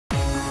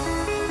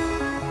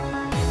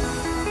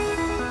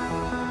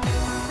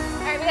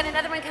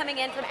another one coming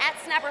in from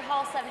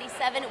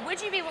 @SnapperHall77. Would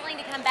you be willing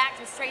to come back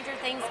to Stranger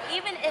Things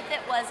even if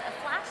it was a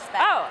flashback?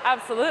 Oh,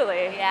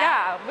 absolutely.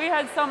 Yeah. We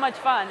had so much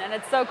fun, and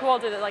it's so cool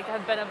to like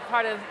have been a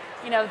part of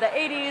the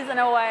 80s in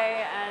a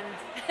way, and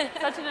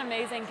such an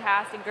amazing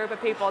cast and group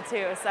of people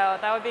too. So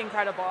that would be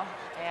incredible.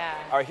 Yeah.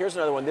 All right, here's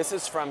another one. This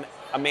is from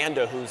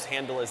Amanda, whose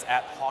handle is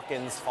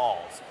 @Hawkins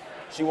Falls.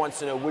 She wants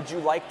to know, would you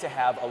like to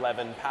have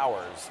 11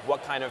 powers?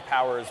 What kind of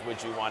powers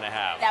would you want to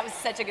have? That was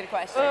such a good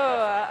question.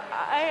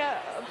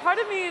 Part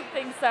of me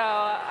thinks so.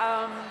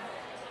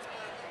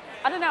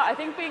 I don't know. I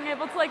think being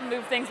able to like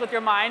move things with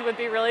your mind would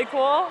be really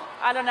cool.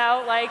 I don't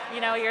know, like,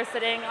 you're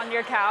sitting on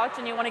your couch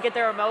and you want to get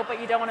the remote, but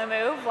you don't want to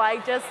move.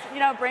 Like, just,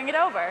 bring it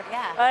over.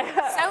 Yeah. Like,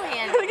 So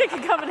handy. I think it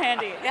could come in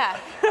handy. Yeah.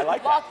 I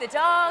like Walk the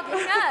dog. Who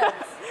knows?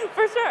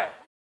 For sure.